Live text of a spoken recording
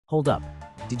Hold up.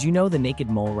 Did you know the naked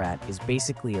mole rat is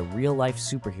basically a real-life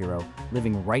superhero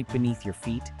living right beneath your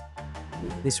feet?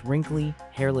 This wrinkly,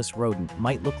 hairless rodent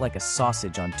might look like a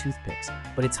sausage on toothpicks,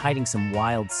 but it's hiding some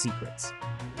wild secrets.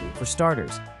 For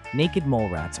starters, naked mole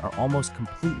rats are almost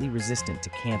completely resistant to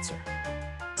cancer.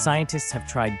 Scientists have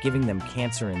tried giving them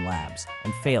cancer in labs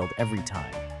and failed every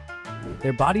time.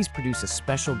 Their bodies produce a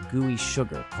special gooey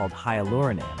sugar called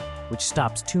hyaluronan, which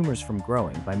stops tumors from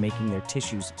growing by making their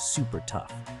tissues super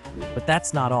tough. But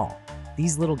that's not all.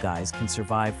 These little guys can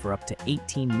survive for up to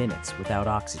 18 minutes without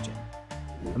oxygen.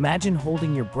 Imagine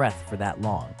holding your breath for that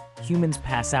long. Humans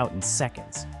pass out in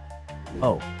seconds.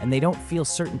 Oh, and they don't feel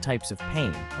certain types of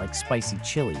pain, like spicy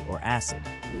chili or acid.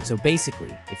 So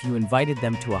basically, if you invited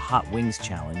them to a hot wings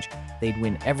challenge, they'd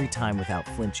win every time without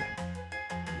flinching.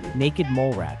 Naked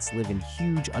mole rats live in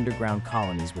huge underground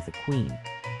colonies with a queen.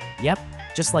 Yep,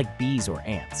 just like bees or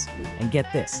ants. And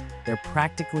get this, they're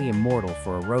practically immortal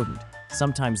for a rodent,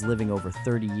 sometimes living over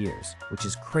 30 years, which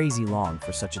is crazy long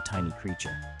for such a tiny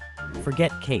creature.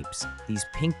 Forget capes, these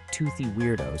pink toothy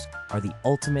weirdos are the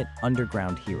ultimate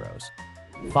underground heroes.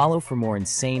 Follow for more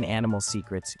insane animal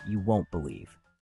secrets you won't believe.